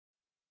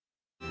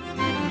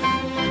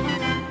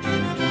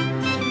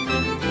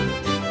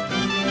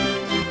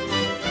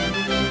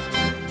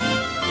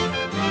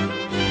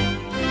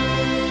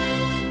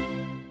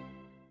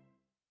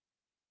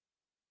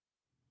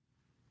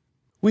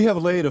We have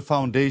laid a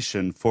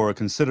foundation for a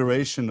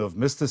consideration of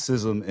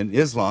mysticism in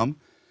Islam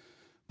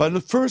by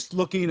first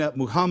looking at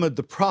Muhammad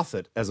the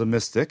Prophet as a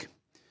mystic,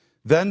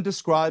 then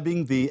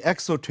describing the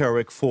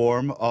exoteric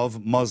form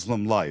of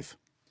Muslim life.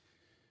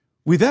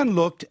 We then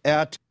looked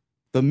at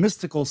the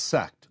mystical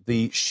sect,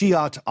 the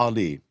Shi'at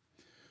Ali,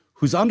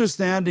 whose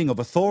understanding of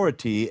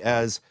authority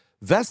as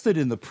vested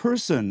in the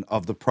person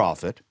of the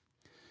Prophet,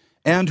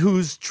 and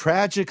whose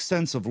tragic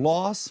sense of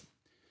loss,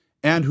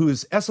 and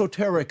whose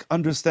esoteric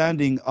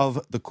understanding of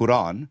the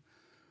Quran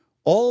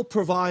all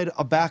provide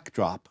a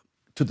backdrop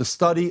to the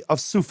study of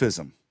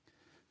Sufism,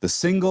 the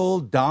single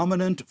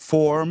dominant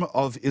form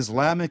of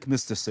Islamic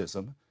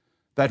mysticism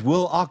that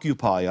will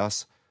occupy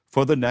us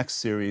for the next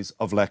series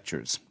of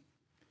lectures.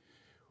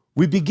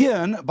 We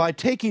begin by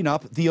taking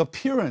up the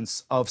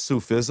appearance of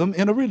Sufism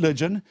in a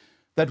religion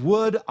that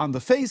would, on the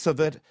face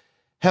of it,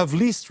 have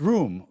least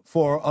room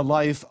for a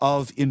life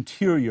of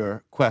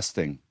interior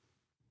questing.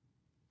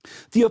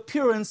 The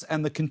appearance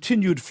and the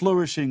continued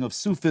flourishing of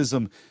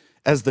Sufism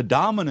as the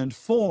dominant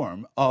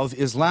form of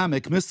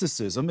Islamic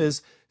mysticism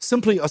is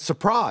simply a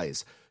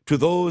surprise to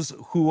those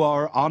who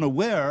are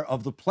unaware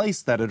of the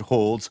place that it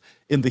holds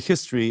in the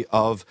history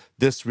of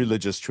this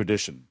religious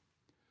tradition.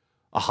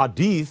 A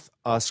hadith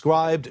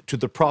ascribed to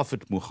the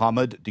Prophet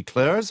Muhammad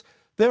declares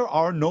there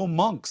are no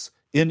monks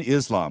in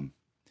Islam.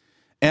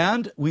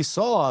 And we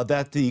saw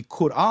that the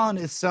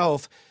Quran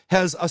itself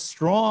has a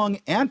strong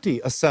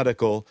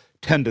anti-ascetical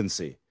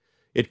tendency.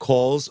 It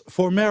calls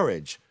for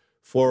marriage,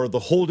 for the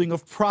holding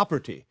of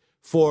property,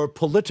 for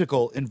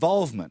political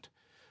involvement.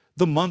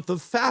 The month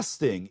of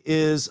fasting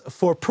is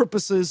for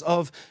purposes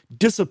of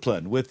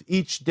discipline, with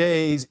each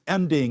day's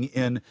ending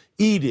in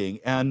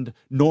eating and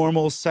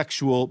normal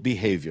sexual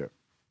behavior.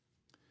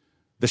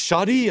 The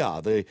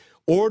Sharia, the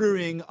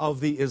ordering of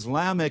the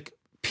Islamic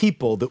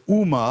people, the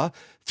Ummah,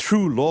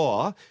 through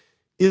law,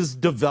 is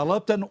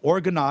developed and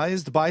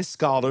organized by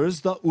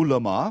scholars, the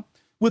ulama,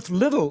 with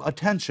little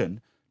attention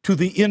to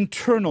the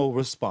internal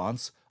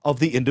response of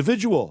the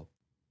individual.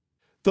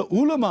 The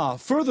ulama,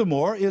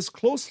 furthermore, is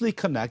closely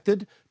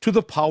connected to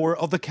the power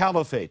of the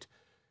caliphate,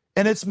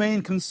 and its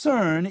main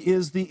concern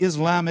is the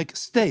Islamic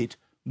state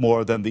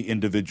more than the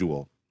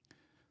individual.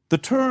 The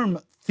term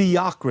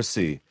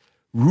theocracy,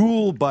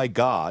 rule by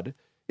God,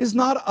 is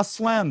not a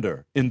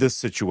slander in this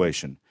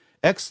situation.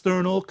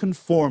 External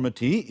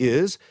conformity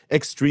is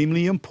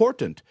extremely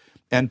important,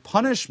 and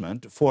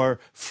punishment for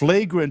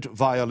flagrant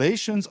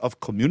violations of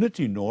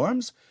community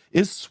norms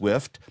is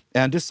swift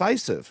and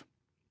decisive.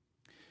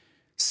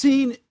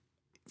 Seen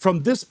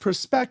from this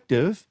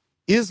perspective,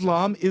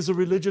 Islam is a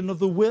religion of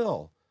the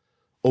will,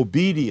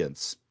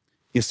 obedience,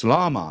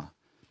 Islama,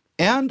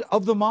 and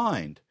of the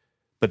mind,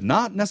 but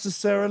not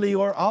necessarily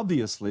or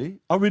obviously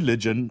a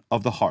religion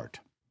of the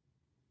heart.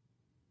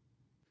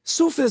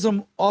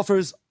 Sufism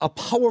offers a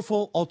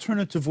powerful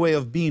alternative way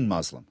of being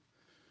Muslim,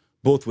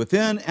 both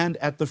within and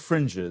at the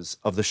fringes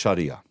of the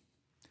Sharia.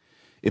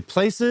 It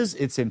places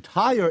its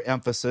entire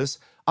emphasis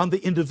on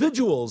the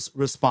individual's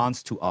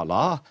response to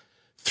Allah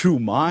through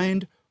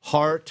mind,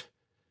 heart,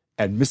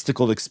 and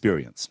mystical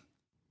experience.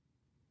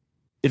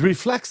 It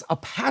reflects a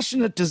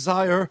passionate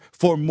desire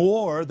for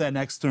more than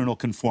external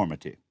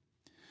conformity,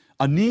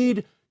 a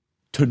need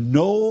to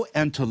know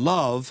and to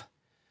love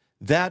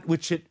that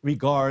which it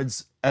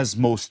regards as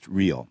most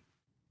real.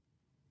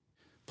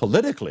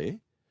 Politically,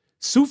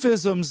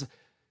 Sufism's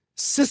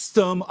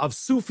system of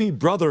Sufi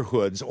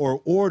brotherhoods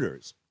or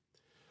orders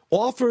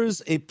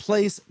offers a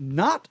place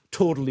not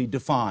totally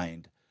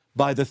defined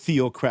by the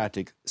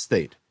theocratic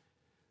state.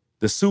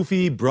 The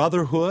Sufi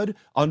brotherhood,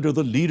 under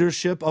the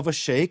leadership of a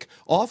sheikh,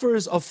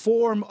 offers a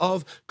form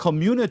of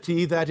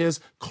community that is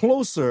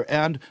closer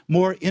and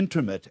more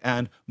intimate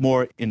and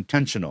more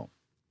intentional.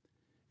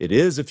 It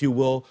is, if you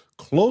will,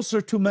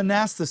 closer to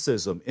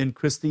monasticism in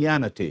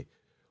Christianity,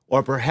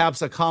 or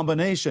perhaps a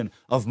combination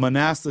of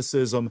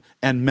monasticism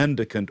and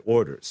mendicant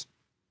orders.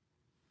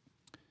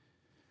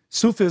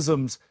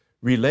 Sufism's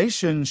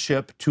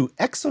relationship to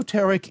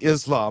exoteric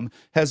Islam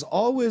has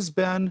always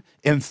been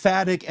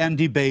emphatic and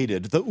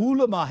debated. The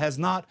ulama has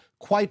not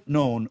quite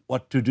known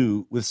what to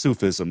do with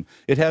Sufism.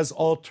 It has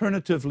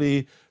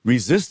alternatively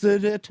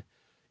resisted it,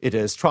 it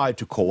has tried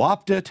to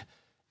co-opt it,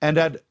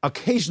 and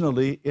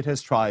occasionally it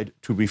has tried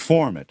to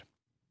reform it.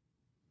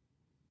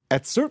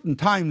 At certain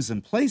times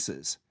and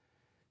places,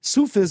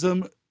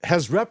 Sufism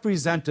has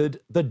represented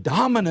the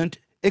dominant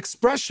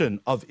expression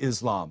of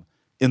Islam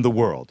in the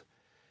world.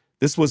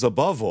 This was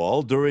above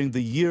all during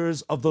the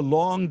years of the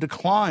long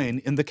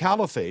decline in the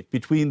caliphate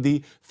between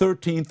the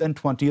 13th and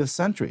 20th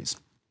centuries.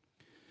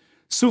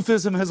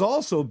 Sufism has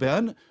also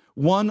been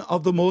one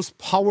of the most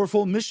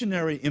powerful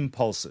missionary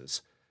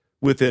impulses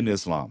within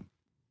Islam.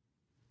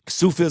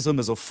 Sufism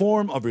is a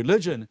form of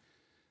religion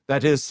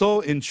that is so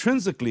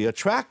intrinsically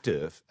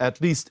attractive,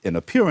 at least in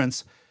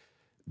appearance,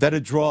 that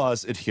it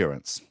draws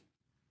adherents.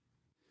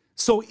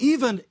 So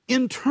even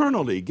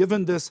internally,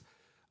 given this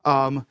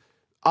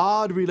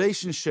odd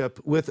relationship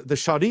with the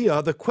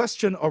Sharia, the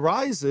question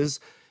arises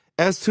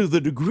as to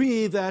the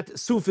degree that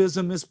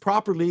Sufism is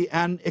properly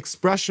an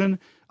expression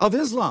of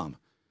Islam?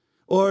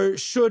 Or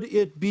should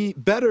it be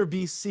better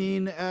be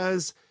seen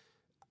as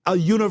a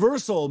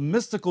universal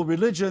mystical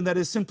religion that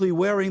is simply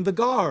wearing the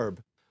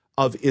garb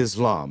of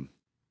Islam?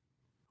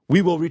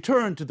 We will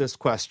return to this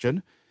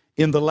question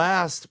in the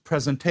last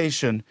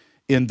presentation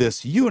in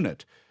this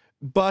unit.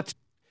 But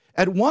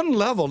at one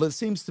level, it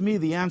seems to me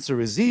the answer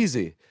is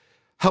easy.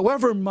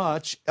 However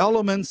much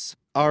elements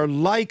are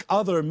like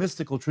other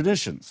mystical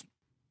traditions,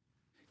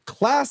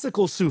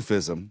 classical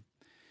Sufism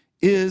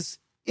is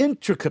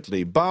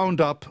intricately bound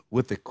up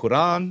with the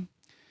Quran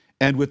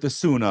and with the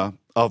Sunnah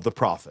of the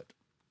Prophet.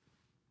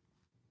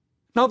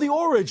 Now, the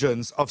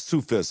origins of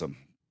Sufism,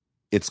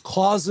 its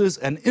causes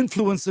and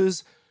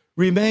influences,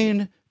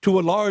 remain to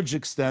a large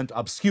extent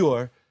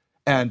obscure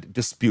and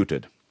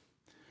disputed.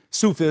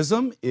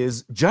 Sufism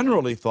is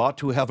generally thought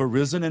to have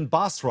arisen in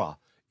Basra,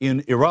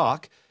 in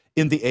Iraq,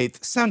 in the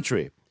 8th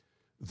century,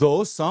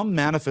 though some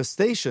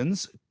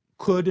manifestations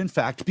could in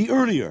fact be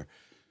earlier.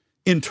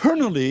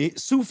 Internally,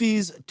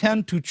 Sufis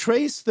tend to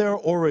trace their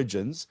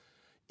origins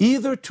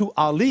either to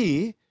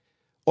Ali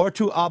or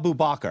to Abu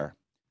Bakr.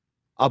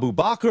 Abu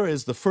Bakr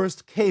is the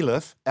first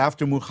caliph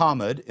after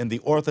Muhammad in the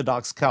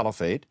Orthodox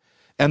Caliphate,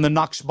 and the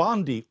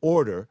Naqshbandi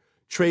order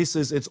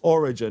traces its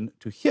origin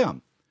to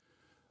him.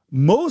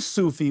 Most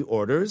Sufi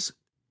orders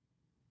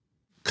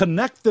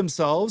connect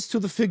themselves to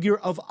the figure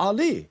of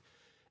Ali.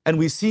 And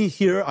we see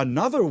here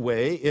another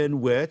way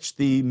in which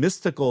the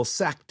mystical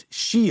sect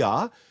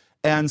Shia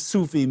and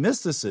Sufi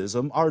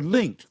mysticism are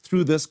linked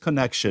through this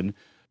connection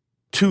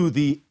to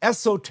the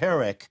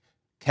esoteric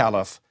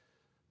Caliph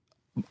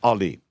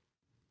Ali.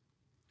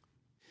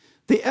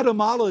 The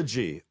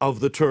etymology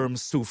of the term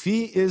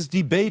Sufi is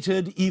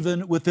debated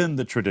even within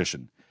the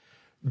tradition.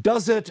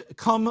 Does it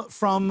come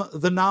from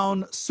the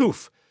noun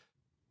suf,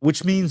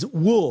 which means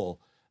wool,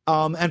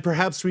 and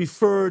perhaps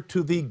refer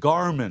to the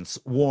garments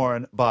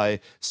worn by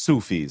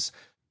Sufis?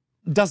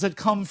 Does it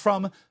come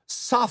from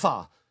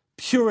safa,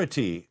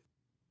 purity,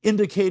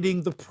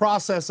 indicating the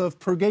process of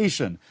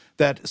purgation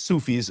that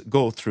Sufis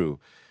go through?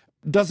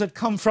 Does it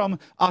come from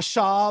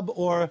ashab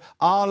or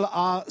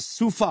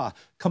al-sufa,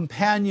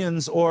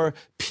 companions or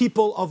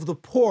people of the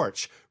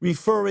porch,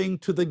 referring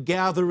to the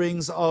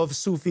gatherings of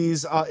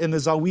Sufis in the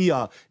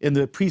zawiya, in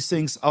the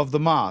precincts of the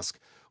mosque?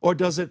 Or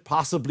does it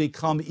possibly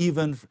come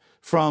even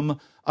from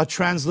a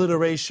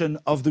transliteration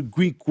of the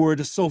Greek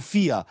word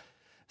Sophia,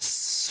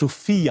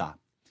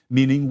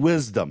 meaning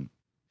wisdom?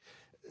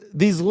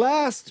 These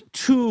last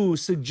two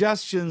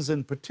suggestions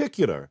in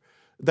particular,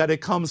 that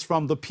it comes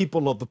from the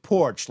people of the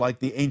porch, like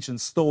the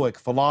ancient Stoic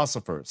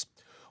philosophers,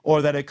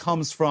 or that it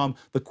comes from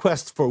the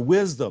quest for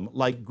wisdom,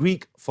 like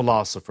Greek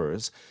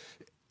philosophers,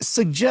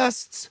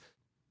 suggests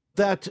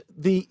that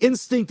the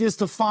instinct is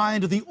to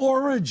find the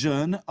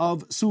origin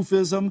of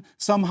Sufism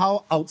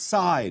somehow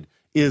outside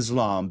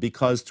Islam,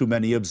 because to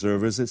many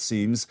observers it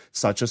seems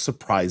such a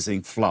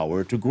surprising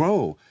flower to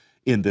grow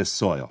in this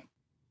soil.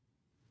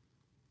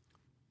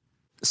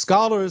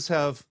 Scholars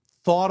have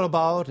thought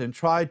about and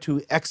tried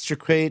to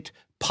extricate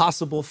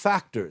possible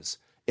factors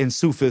in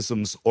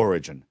Sufism's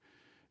origin.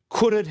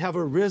 Could it have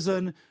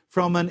arisen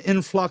from an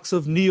influx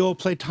of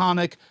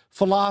Neoplatonic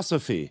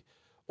philosophy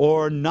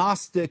or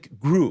Gnostic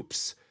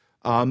groups?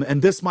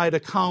 And this might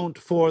account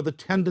for the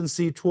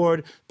tendency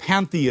toward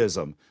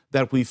pantheism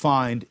that we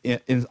find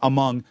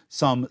among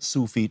some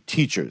Sufi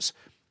teachers.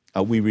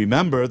 We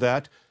remember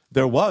that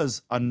there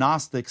was a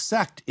Gnostic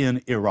sect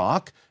in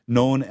Iraq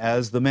known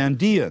as the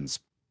Mandeans.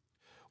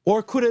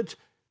 Or could it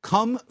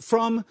come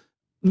from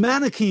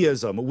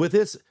Manichaeism, with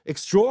its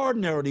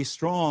extraordinarily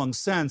strong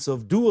sense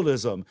of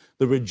dualism,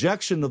 the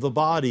rejection of the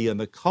body and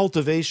the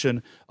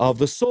cultivation of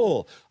the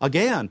soul?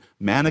 Again,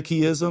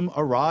 Manichaeism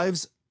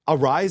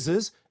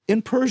arises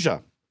in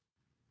Persia.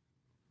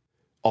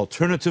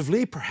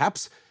 Alternatively,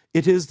 perhaps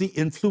it is the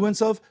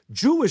influence of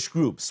Jewish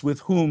groups with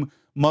whom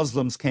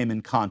Muslims came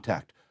in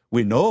contact.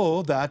 We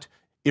know that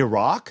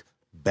Iraq,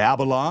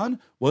 Babylon,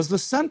 was the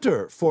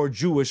center for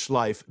Jewish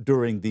life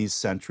during these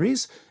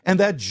centuries, and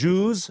that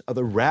Jews,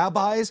 the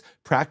rabbis,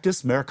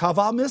 practiced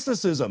Merkava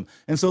mysticism.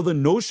 And so the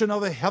notion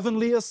of a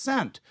heavenly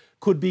ascent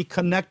could be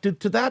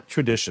connected to that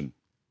tradition.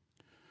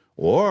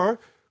 Or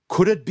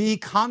could it be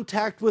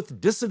contact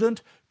with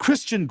dissident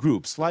Christian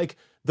groups like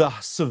the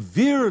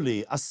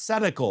severely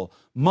ascetical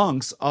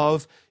monks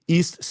of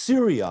East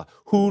Syria,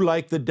 who,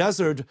 like the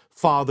Desert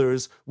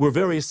Fathers, were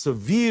very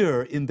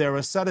severe in their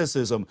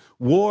asceticism,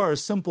 wore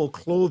simple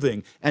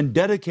clothing, and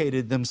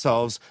dedicated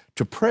themselves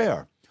to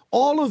prayer?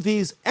 All of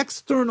these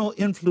external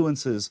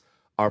influences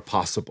are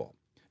possible.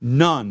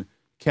 None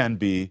can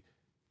be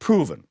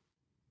proven.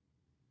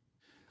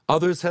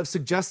 Others have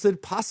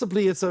suggested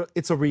possibly it's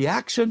a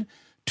reaction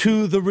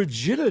to the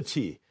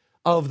rigidity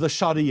of the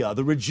Sharia,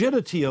 the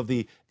rigidity of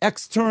the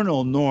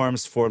external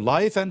norms for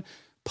life, and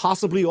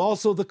possibly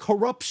also the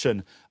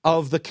corruption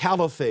of the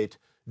caliphate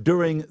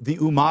during the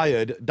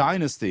Umayyad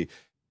dynasty.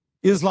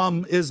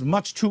 Islam is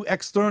much too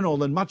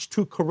external and much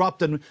too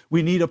corrupt, and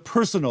we need a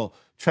personal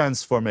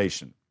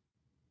transformation.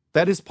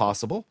 That is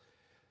possible,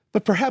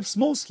 but perhaps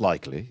most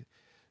likely,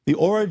 the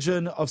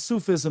origin of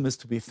Sufism is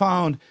to be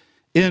found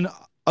in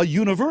a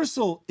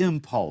universal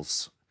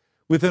impulse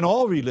within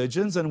all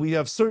religions, and we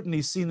have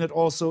certainly seen it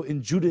also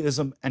in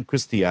Judaism and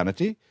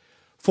Christianity,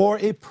 for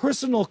a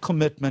personal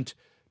commitment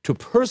to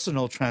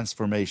personal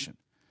transformation.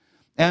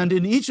 And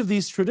in each of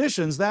these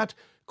traditions, that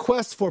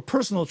quest for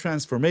personal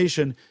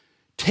transformation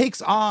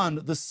takes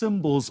on the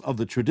symbols of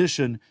the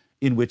tradition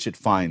in which it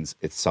finds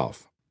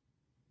itself.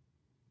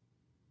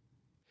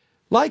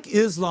 Like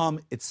Islam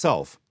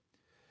itself,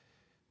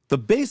 the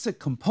basic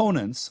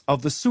components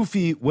of the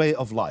Sufi way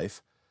of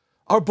life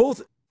are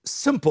both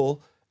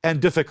simple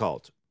and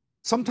difficult.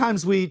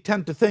 Sometimes we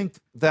tend to think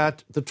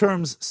that the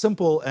terms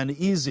simple and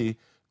easy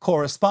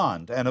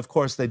correspond, and of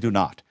course they do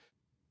not.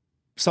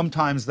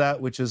 Sometimes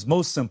that which is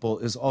most simple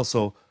is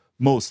also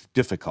most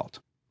difficult.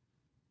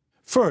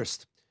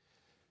 First,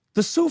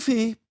 the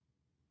Sufi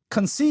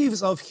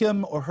conceives of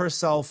him or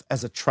herself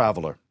as a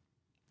traveler,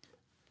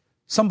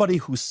 somebody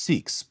who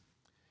seeks,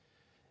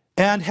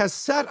 and has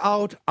set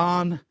out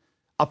on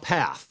a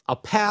path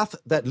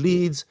that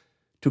leads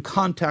to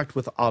contact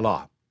with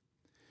Allah.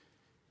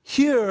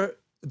 Here,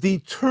 the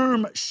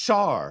term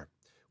shar,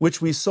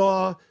 which we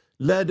saw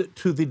led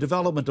to the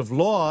development of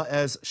law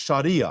as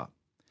Sharia,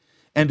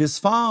 and is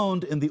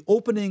found in the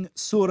opening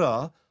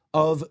surah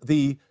of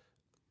the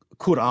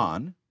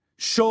Quran,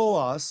 show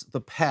us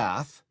the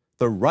path,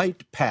 the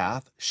right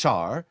path,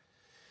 shar,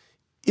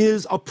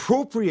 is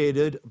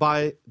appropriated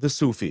by the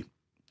Sufi.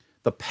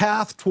 The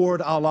path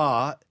toward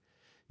Allah,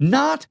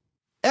 not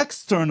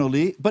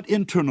externally, but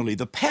internally.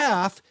 The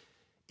path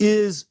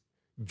is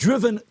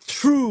driven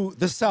through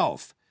the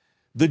self.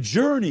 The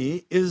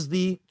journey is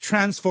the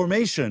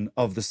transformation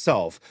of the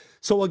self.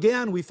 So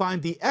again, we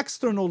find the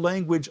external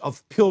language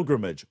of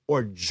pilgrimage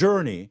or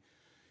journey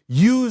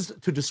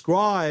used to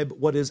describe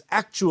what is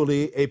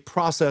actually a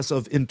process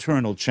of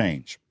internal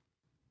change.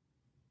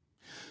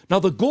 Now,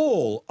 the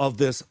goal of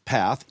this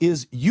path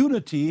is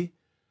unity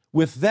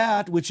with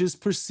that which is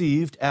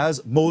perceived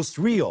as most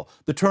real.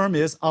 The term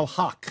is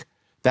al-haq,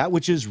 that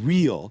which is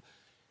real,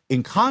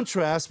 in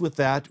contrast with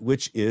that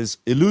which is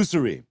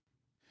illusory.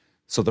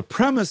 So the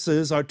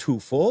premises are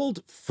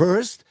twofold.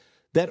 First,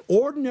 that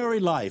ordinary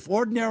life,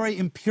 ordinary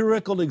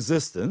empirical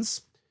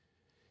existence,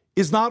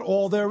 is not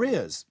all there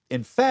is.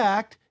 In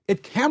fact,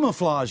 it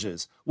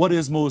camouflages what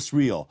is most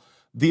real.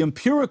 The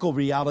empirical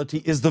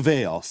reality is the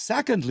veil.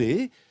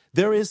 Secondly,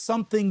 there is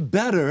something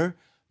better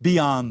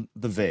beyond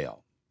the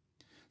veil,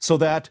 so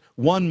that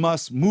one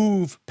must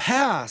move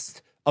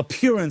past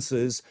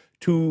appearances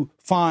to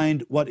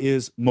find what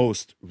is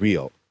most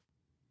real.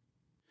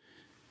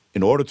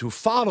 In order to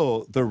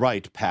follow the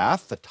right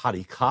path, the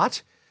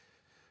tariqat,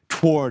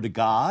 toward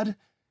God,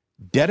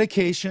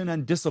 dedication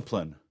and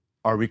discipline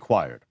are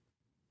required.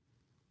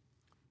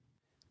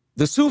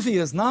 The Sufi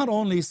is not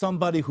only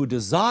somebody who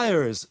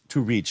desires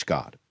to reach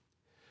God,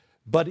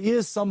 but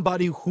is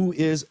somebody who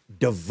is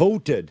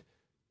devoted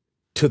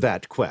to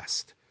that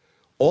quest.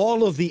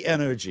 All of the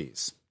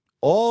energies,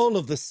 all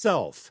of the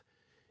self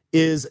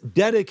is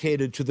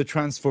dedicated to the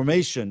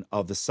transformation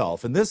of the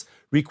self. And this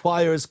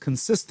requires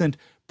consistent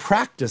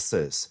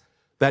practices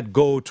that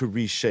go to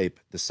reshape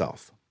the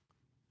self.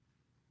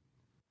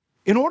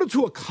 In order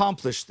to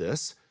accomplish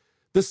this,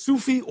 the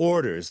Sufi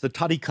orders, the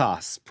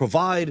tariqas,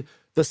 provide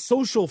the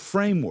social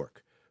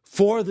framework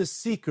for the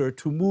seeker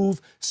to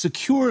move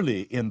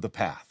securely in the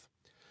path.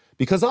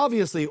 Because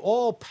obviously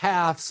all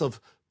paths of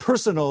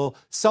personal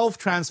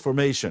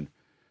self-transformation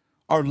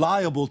are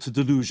liable to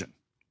delusion.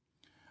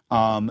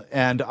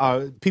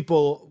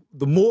 The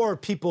more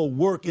people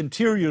work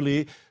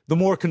interiorly, the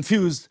more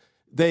confused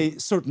they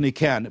certainly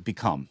can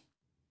become.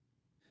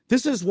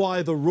 This is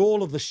why the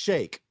role of the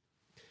sheikh,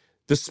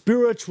 the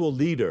spiritual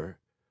leader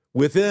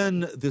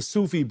within the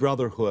Sufi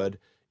brotherhood,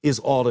 is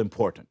all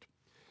important.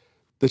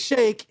 The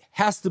sheikh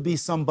has to be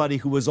somebody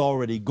who has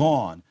already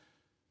gone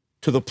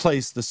to the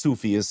place the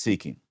Sufi is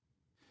seeking.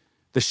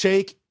 The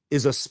sheikh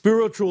is a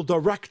spiritual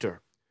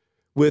director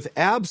with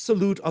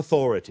absolute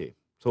authority.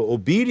 So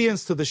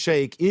obedience to the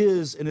sheikh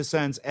is, in a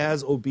sense,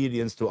 as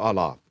obedience to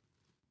Allah.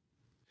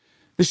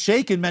 The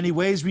sheikh in many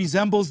ways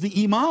resembles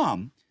the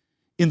imam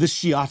in the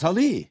Shiat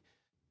Ali.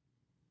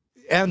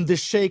 And the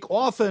sheikh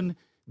often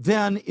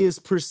then is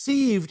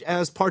perceived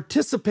as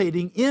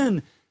participating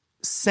in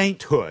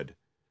sainthood,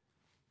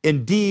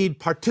 indeed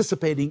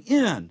participating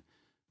in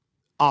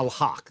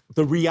al-haq,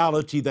 the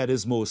reality that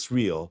is most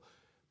real,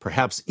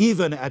 perhaps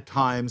even at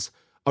times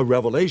a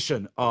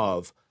revelation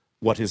of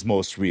what is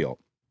most real,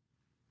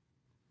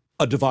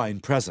 a divine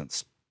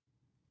presence.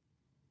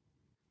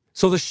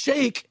 So the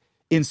sheikh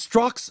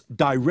instructs,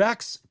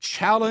 directs,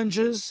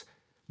 challenges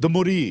the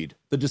murid,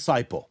 the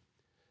disciple.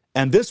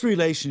 And this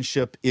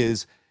relationship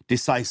is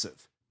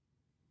decisive.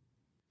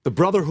 The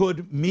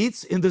brotherhood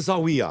meets in the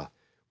zawiyah,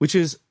 which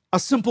is a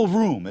simple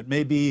room. It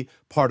may be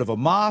part of a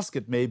mosque,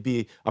 it may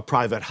be a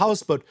private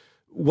house, but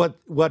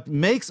what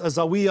makes a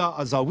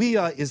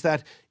zawiyah is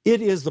that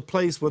it is the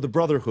place where the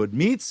brotherhood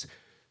meets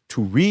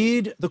to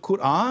read the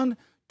Quran,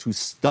 to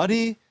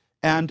study,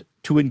 and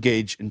to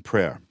engage in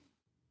prayer.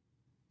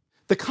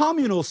 The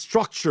communal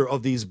structure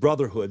of these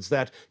brotherhoods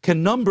that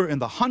can number in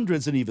the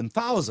hundreds and even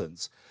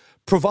thousands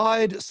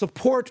provide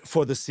support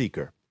for the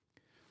seeker.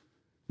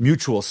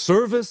 Mutual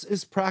service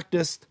is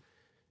practiced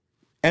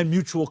and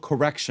mutual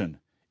correction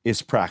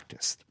is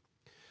practiced.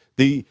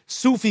 The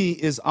Sufi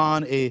is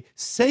on a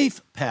safe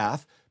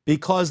path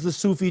because the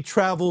Sufi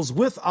travels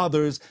with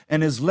others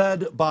and is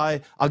led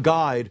by a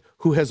guide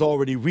who has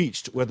already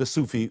reached where the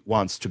Sufi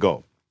wants to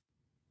go.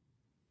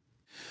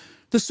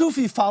 The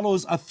Sufi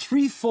follows a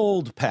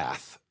threefold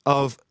path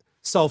of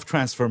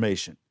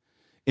self-transformation,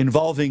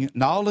 involving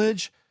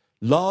knowledge,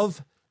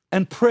 love,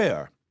 and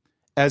prayer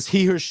as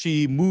he or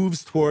she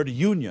moves toward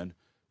union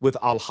with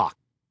Al-Haq.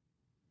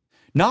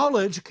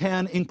 Knowledge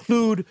can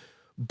include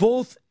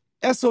both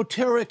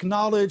esoteric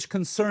knowledge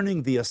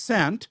concerning the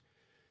ascent.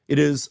 It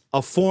is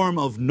a form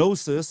of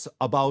gnosis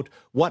about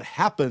what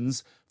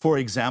happens, for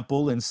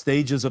example, in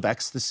stages of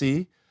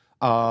ecstasy,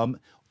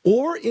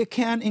 or it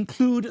can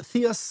include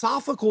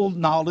theosophical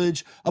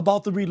knowledge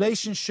about the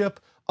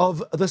relationship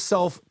of the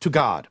self to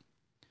God.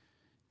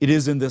 It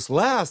is in this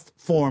last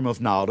form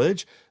of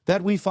knowledge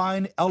that we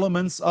find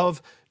elements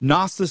of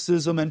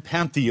Gnosticism and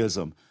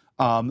pantheism.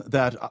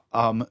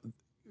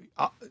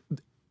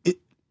 It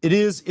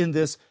is in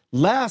this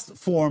last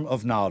form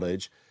of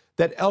knowledge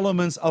that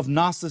elements of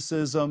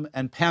Gnosticism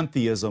and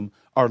pantheism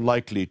are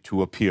likely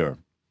to appear.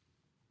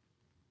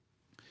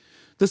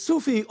 The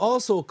Sufi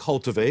also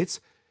cultivates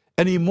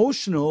an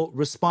emotional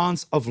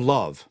response of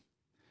love,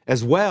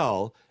 as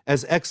well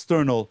as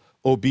external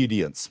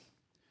obedience.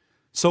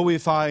 So we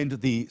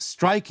find the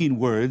striking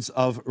words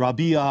of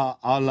Rabia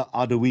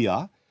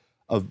al-Adawiya,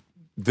 a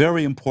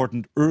very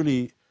important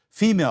early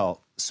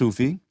female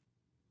Sufi.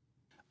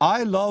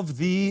 I love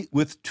thee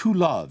with two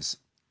loves,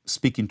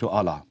 speaking to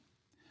Allah.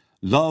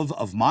 Love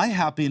of my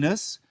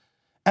happiness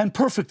and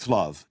perfect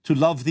love, to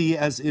love thee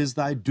as is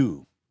thy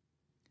due.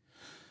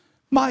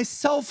 My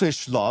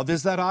selfish love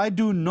is that I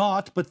do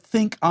naught but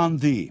think on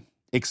thee,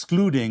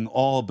 excluding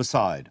all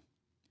beside.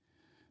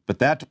 But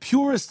that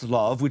purest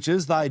love which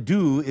is thy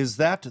due is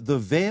that the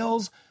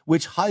veils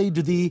which hide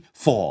thee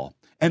fall,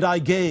 and I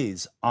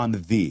gaze on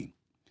thee.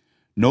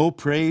 No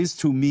praise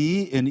to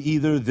me in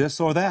either this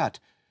or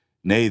that,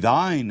 nay,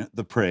 thine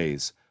the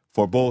praise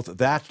for both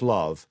that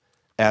love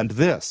and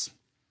this.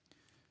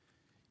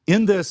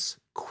 In this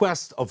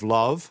quest of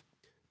love,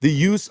 the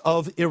use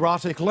of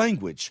erotic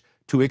language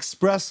to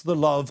express the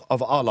love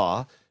of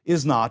Allah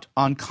is not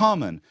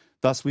uncommon.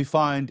 Thus we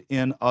find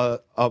in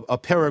a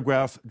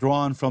paragraph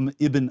drawn from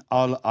Ibn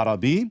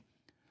al-Arabi,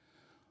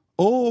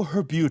 "O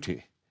her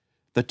beauty,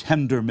 the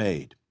tender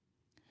maid,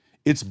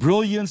 its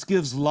brilliance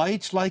gives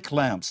light like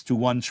lamps to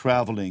one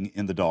traveling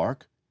in the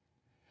dark.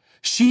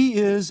 She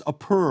is a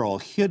pearl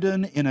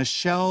hidden in a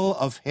shell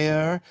of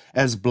hair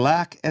as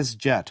black as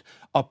jet,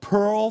 a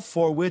pearl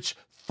for which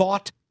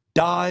thought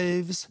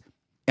dives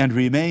and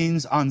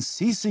remains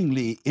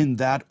unceasingly in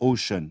that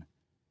ocean.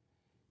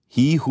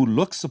 He who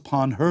looks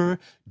upon her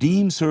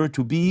deems her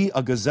to be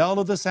a gazelle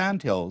of the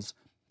sandhills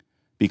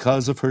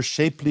because of her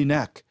shapely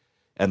neck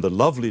and the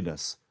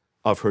loveliness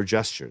of her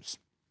gestures."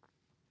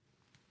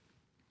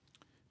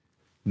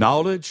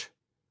 Knowledge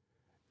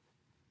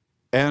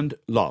and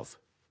love.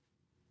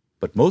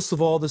 But most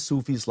of all, the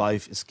Sufi's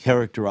life is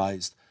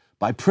characterized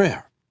by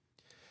prayer.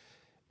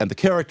 And the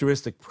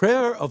characteristic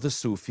prayer of the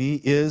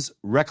Sufi is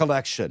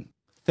recollection,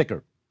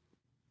 thicker.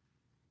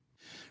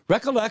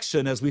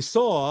 Recollection, as we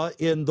saw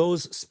in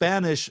those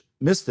Spanish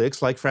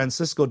mystics like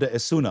Francisco de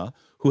Osuna,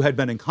 who had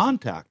been in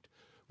contact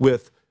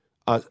with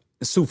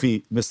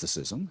Sufi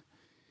mysticism,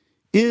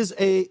 is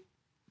a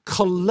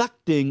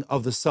collecting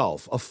of the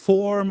self, a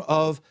form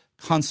of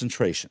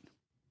concentration.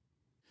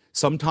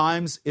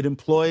 Sometimes it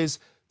employs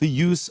the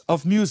use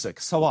of music,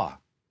 sawa.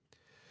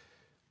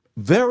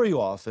 Very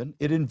often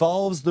it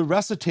involves the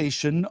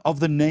recitation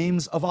of the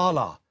names of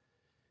Allah,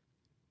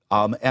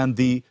 and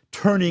the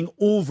turning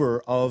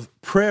over of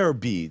prayer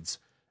beads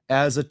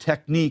as a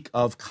technique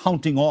of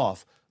counting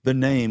off the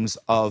names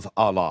of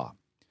Allah.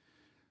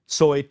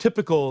 So a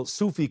typical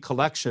Sufi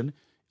collection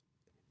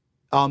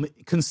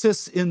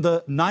consists in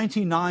the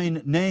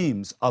 99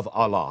 names of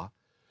Allah.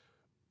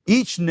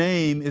 Each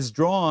name is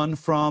drawn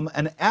from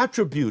an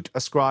attribute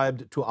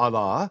ascribed to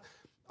Allah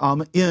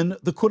in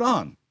the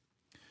Quran.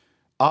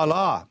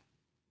 Allah,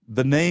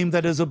 the name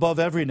that is above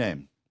every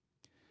name.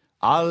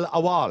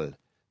 Al-Awal,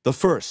 the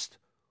first,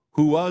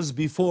 who was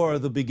before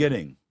the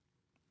beginning.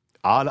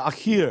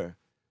 Al-Akhir,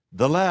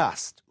 the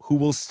last, who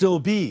will still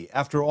be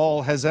after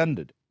all has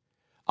ended.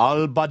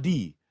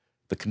 Al-Badi,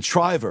 the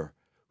contriver,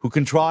 who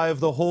contrived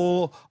the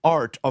whole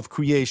art of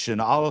creation.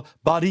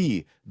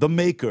 Al-Bari, the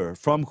maker,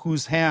 from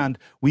whose hand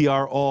we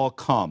are all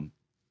come.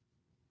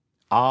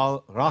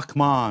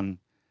 Al-Rahman,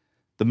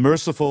 the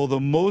merciful, the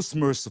most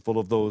merciful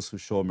of those who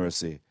show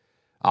mercy.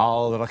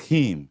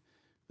 Al-Rahim,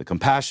 the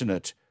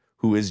compassionate,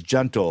 who is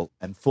gentle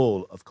and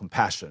full of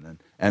compassion.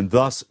 And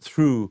thus,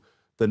 through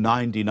the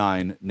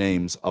 99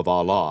 names of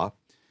Allah,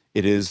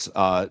 it is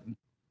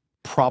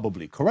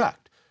probably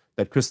correct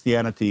that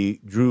Christianity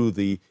drew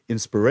the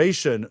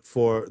inspiration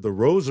for the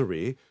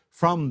rosary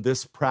from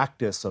this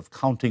practice of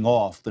counting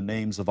off the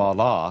names of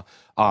Allah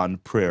on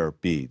prayer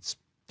beads.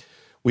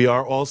 We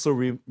are also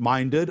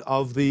reminded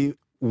of the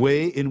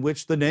way in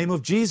which the name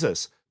of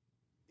Jesus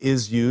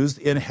is used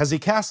in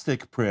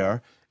hesychastic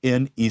prayer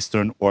in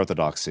Eastern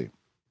Orthodoxy.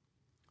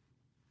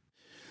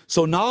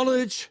 So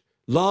knowledge,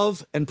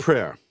 love, and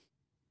prayer.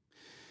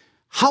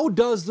 How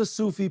does the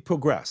Sufi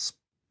progress?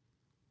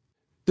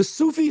 The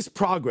Sufi's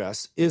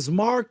progress is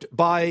marked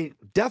by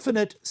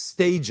definite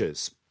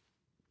stages.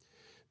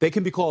 They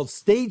can be called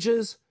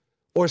stages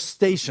or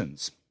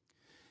stations.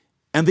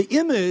 And the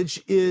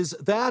image is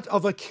that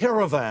of a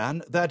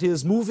caravan that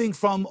is moving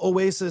from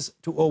oasis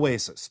to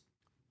oasis.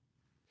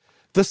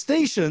 The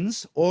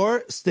stations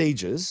or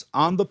stages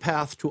on the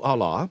path to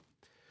Allah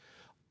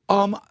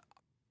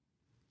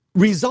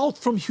result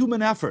from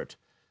human effort.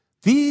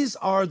 These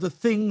are the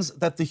things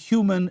that the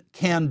human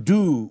can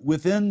do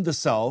within the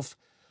self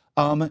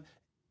on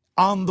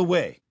the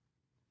way.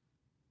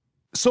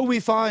 So we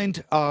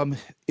find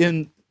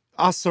in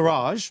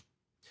Kushairi,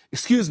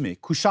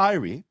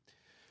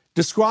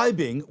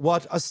 describing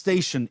what a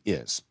station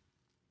is.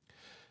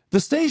 The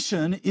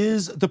station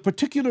is the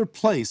particular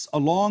place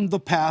along the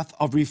path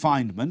of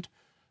refinement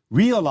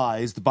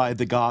realized by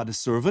the God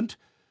servant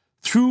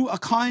through a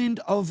kind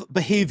of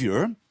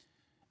behavior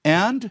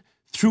and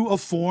through a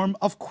form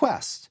of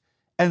quest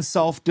and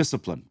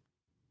self-discipline.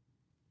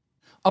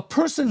 A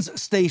person's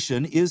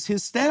station is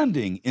his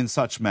standing in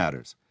such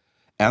matters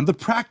and the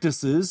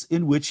practices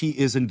in which he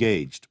is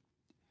engaged.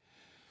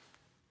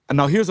 And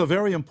now here's a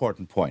very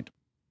important point.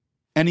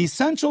 An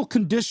essential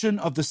condition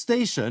of the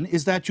station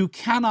is that you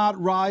cannot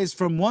rise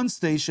from one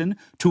station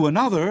to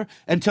another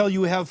until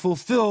you have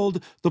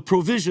fulfilled the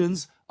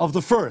provisions of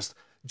the first.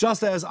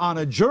 Just as on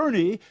a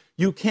journey,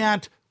 you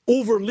can't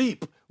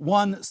overleap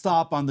one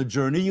stop on the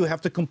journey. You have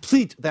to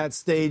complete that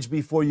stage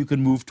before you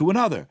can move to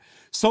another.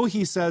 So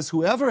he says,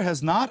 whoever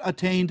has not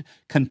attained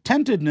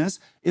contentedness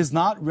is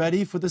not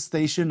ready for the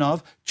station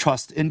of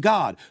trust in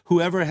God.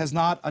 Whoever has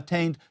not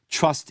attained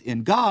trust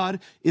in God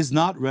is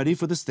not ready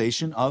for the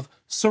station of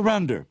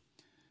surrender.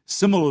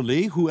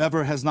 Similarly,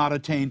 whoever has not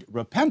attained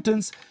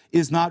repentance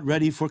is not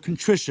ready for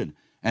contrition,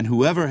 and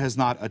whoever has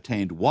not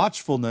attained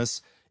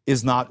watchfulness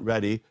is not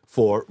ready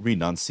for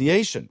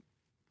renunciation.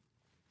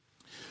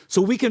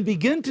 So we can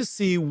begin to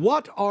see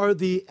what are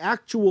the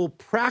actual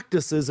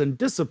practices and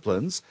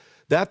disciplines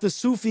that the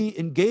Sufi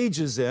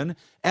engages in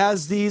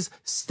as these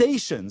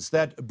stations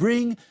that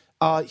bring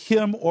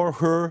him or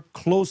her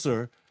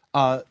closer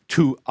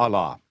to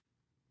Allah.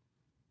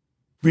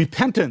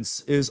 Repentance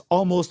is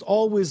almost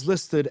always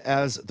listed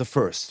as the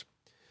first.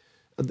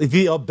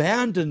 The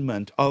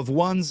abandonment of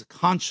one's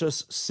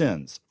conscious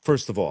sins,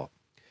 first of all.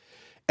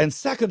 And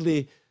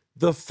secondly,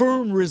 the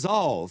firm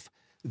resolve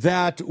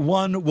that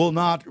one will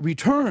not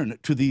return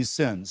to these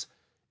sins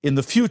in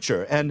the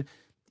future. And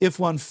if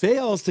one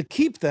fails to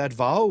keep that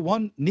vow,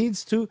 one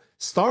needs to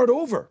start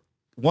over.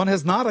 One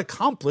has not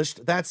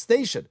accomplished that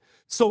station.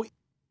 So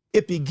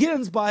it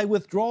begins by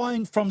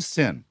withdrawing from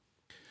sin.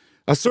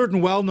 A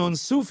certain well-known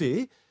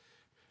Sufi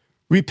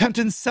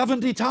repented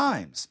 70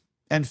 times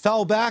and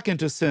fell back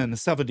into sin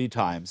 70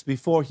 times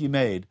before he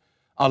made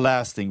a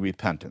lasting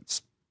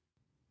repentance.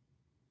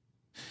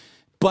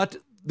 But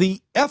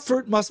the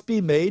effort must be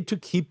made to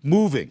keep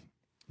moving.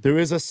 There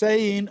is a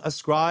saying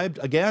ascribed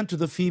again to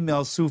the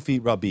female Sufi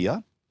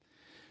Rabia,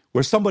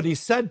 where somebody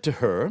said to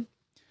her,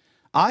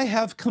 I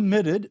have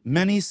committed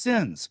many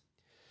sins.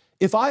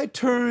 If I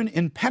turn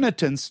in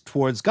penitence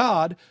towards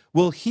God,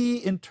 will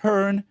he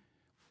turn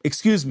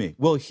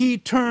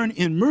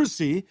in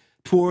mercy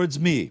towards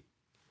me?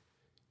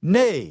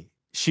 Nay,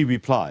 she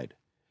replied,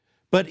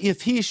 but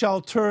if he shall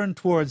turn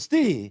towards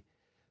thee,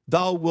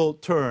 thou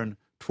wilt turn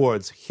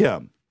towards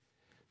him.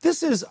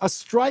 This is a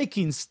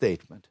striking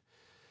statement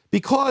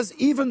because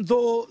even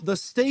though the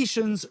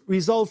stations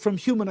result from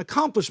human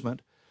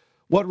accomplishment,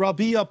 what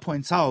Rabia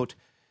points out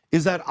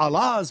is that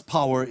Allah's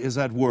power is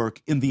at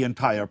work in the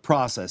entire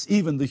process.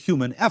 Even the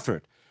human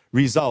effort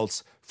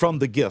results from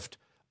the gift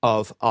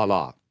of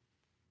Allah.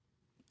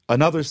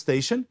 Another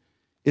station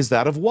is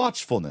that of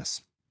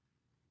watchfulness.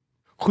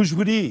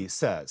 Khujwiri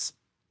says,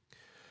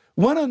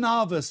 when a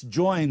novice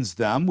joins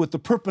them with the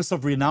purpose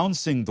of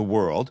renouncing the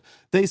world,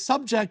 they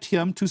subject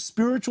him to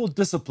spiritual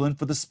discipline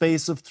for the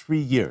space of 3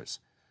 years.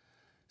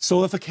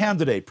 So if a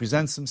candidate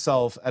presents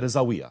himself at a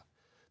zawiyah,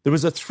 there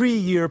is a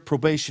 3-year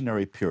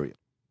probationary period.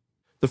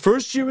 The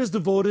first year is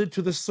devoted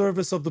to the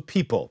service of the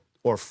people,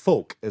 or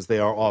folk as they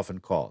are often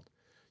called.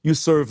 You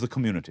serve the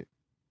community.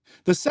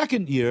 The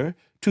second year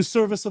to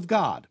service of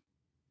God.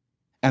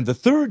 And the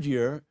third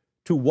year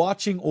to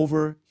watching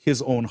over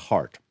his own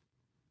heart.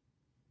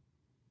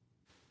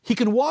 He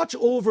can watch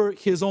over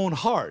his own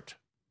heart,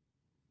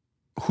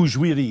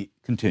 Khujwiri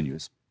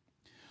continues,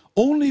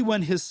 only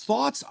when his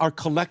thoughts are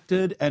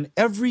collected and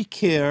every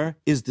care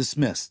is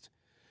dismissed,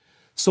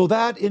 so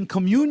that in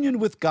communion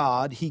with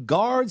God, he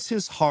guards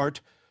his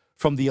heart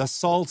from the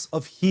assaults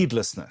of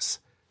heedlessness.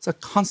 It's a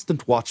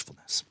constant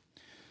watchfulness.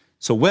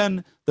 So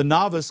when the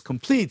novice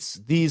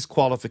completes these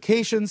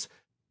qualifications,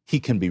 he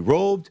can be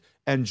robed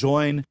and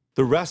join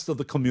the rest of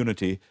the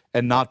community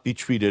and not be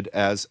treated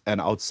as an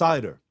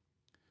outsider.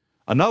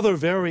 Another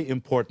very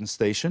important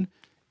station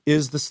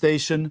is the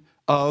station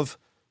of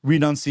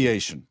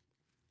renunciation.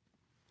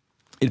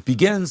 It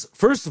begins,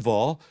 first of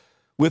all,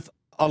 with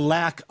a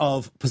lack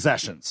of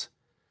possessions.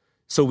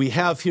 So we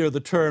have here the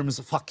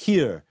terms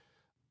fakir,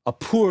 a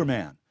poor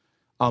man,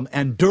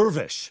 and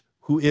dervish,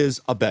 who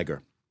is a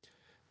beggar.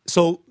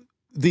 So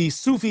the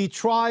Sufi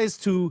tries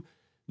to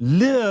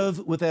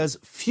live with as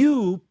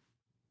few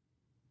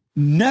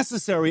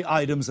necessary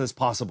items as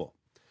possible.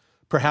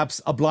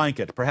 Perhaps a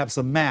blanket, perhaps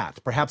a mat,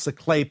 perhaps a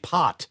clay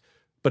pot,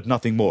 but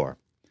nothing more,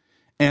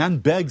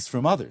 and begs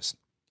from others.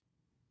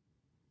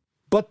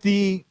 But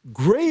the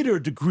greater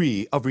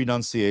degree of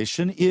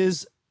renunciation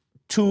is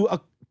to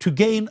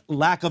gain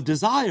lack of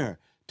desire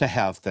to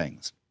have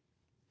things.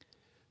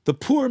 The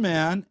poor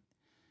man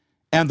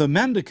and the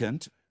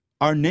mendicant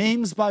are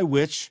names by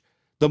which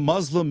the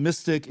Muslim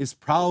mystic is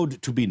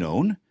proud to be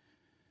known,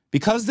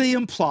 because they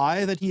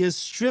imply that he is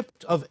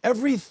stripped of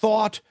every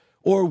thought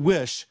or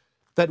wish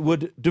that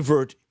would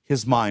divert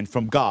his mind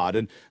from God.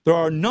 And there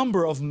are a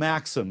number of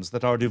maxims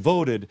that are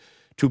devoted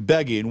to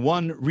begging.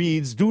 One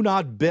reads, "Do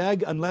not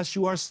beg unless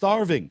you are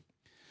starving."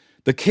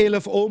 The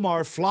Caliph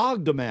Omar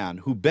flogged a man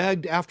who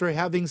begged after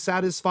having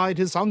satisfied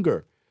his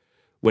hunger.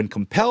 When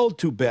compelled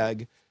to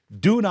beg,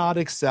 do not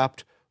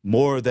accept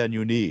more than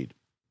you need.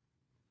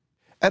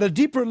 At a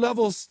deeper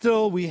level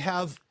still, we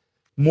have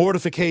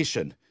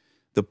mortification,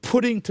 the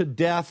putting to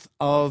death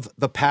of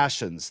the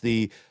passions,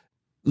 the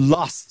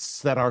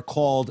lusts that are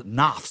called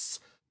nafs,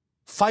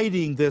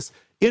 fighting this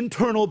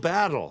internal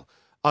battle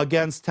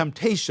against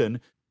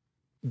temptation.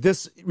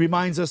 This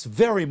reminds us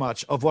very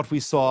much of what we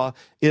saw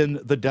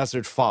in the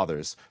Desert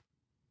Fathers.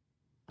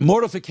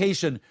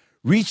 Mortification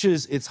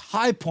reaches its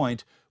high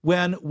point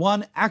when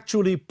one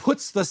actually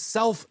puts the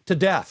self to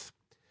death.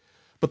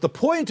 But the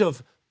point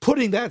of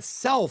putting that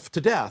self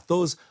to death,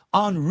 those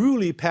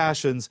unruly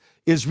passions,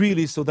 is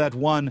really so that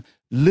one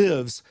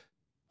lives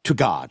to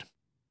God.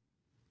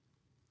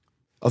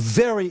 A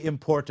very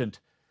important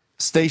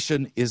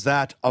station is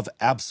that of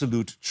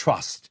absolute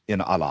trust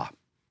in Allah.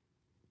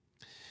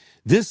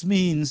 This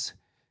means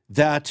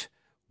that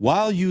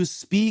while you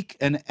speak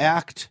and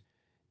act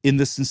in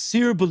the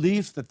sincere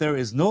belief that there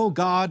is no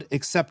God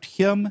except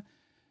Him,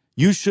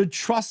 you should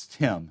trust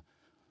Him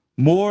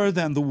more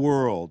than the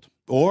world,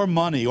 or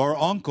money, or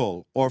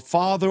uncle, or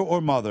father,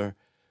 or mother,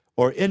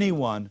 or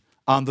anyone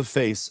on the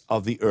face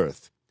of the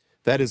earth.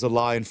 That is a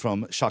line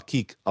from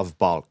Shakik of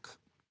Balkh.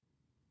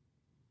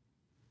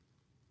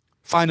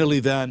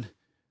 Finally, then,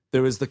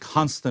 there is the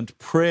constant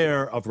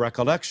prayer of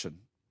recollection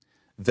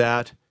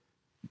that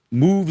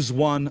moves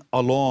one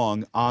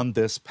along on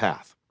this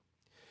path.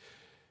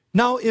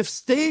 Now, if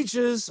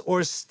stages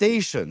or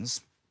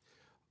stations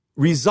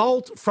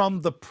result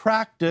from the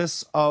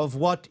practice of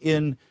what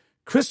in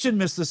Christian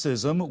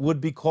mysticism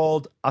would be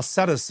called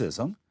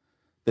asceticism,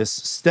 this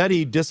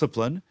steady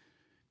discipline,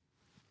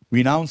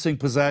 renouncing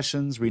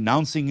possessions,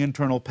 renouncing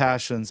internal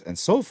passions, and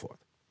so forth,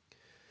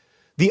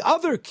 the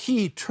other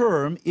key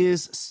term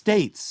is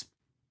states,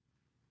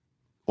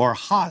 or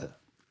hal.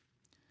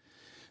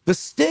 The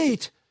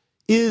state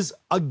is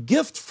a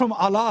gift from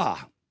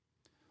Allah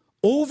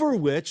over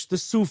which the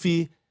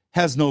Sufi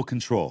has no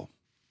control.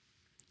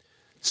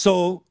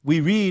 So we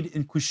read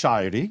in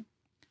Kushairi,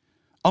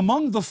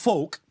 among the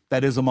folk,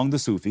 that is among the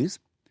Sufis,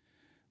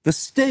 the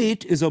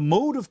state is a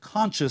mode of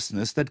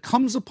consciousness that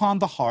comes upon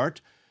the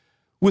heart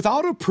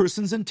without a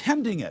person's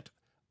intending it,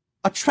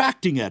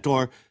 attracting it,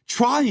 or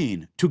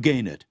trying to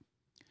gain it.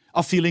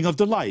 A feeling of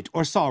delight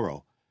or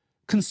sorrow,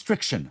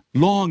 constriction,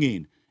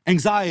 longing,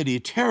 anxiety,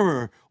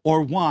 terror,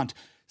 or want.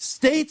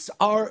 States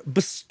are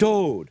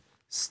bestowed,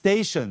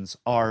 stations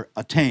are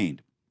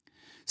attained.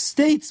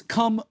 States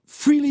come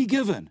freely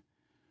given,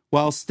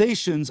 while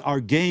stations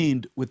are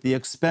gained with the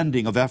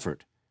expending of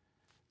effort.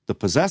 The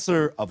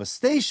possessor of a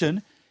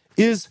station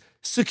is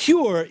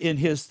secure in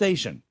his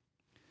station,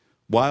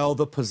 while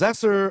the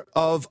possessor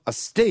of a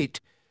state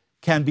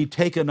can be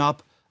taken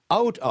up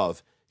out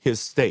of his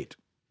state.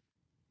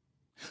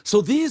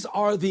 So these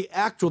are the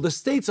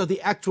states are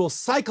the actual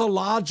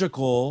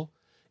psychological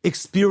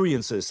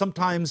experiences.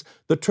 Sometimes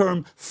the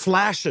term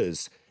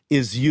flashes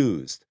is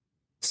used.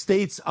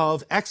 States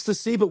of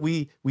ecstasy, but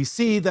we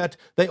see that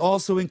they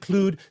also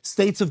include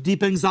states of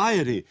deep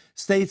anxiety,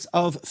 states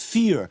of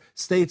fear,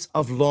 states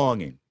of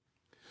longing.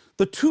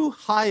 The two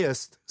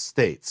highest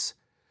states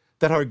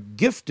that are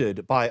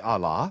gifted by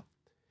Allah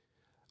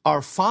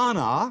are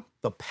fana,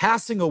 the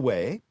passing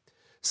away,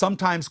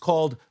 sometimes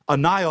called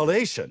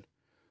annihilation,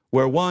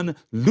 where one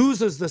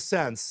loses the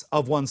sense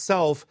of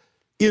oneself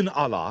in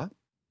Allah.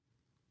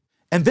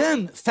 And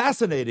then,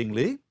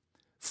 fascinatingly,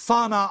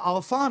 fana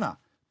al-fana,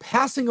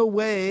 passing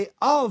away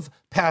of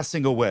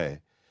passing away,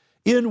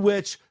 in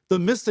which the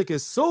mystic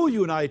is so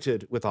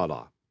united with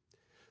Allah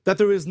that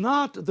there is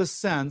not the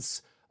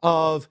sense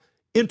of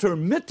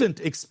intermittent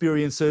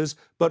experiences,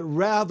 but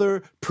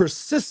rather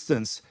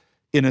persistence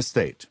in a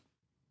state.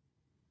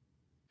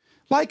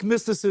 Like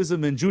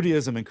mysticism in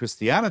Judaism and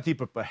Christianity,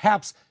 but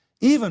perhaps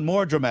even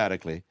more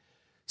dramatically,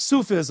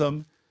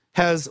 Sufism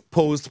has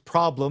posed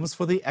problems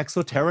for the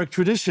exoteric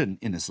tradition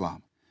in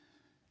Islam.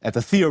 At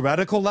the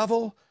theoretical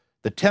level,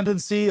 the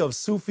tendency of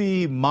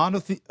Sufi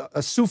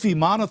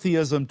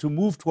monotheism to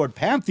move toward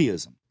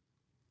pantheism,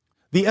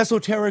 the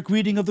esoteric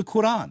reading of the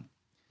Quran,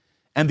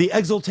 and the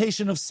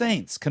exaltation of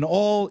saints can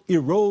all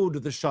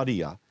erode the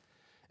Sharia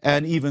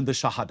and even the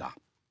Shahada.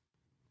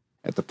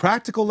 At the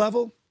practical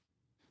level,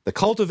 the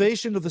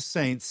cultivation of the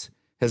saints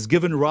has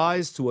given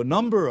rise to a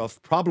number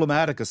of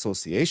problematic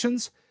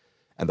associations,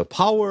 and the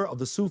power of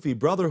the Sufi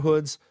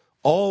brotherhoods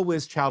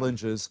always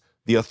challenges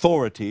the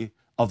authority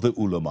of the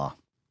ulama.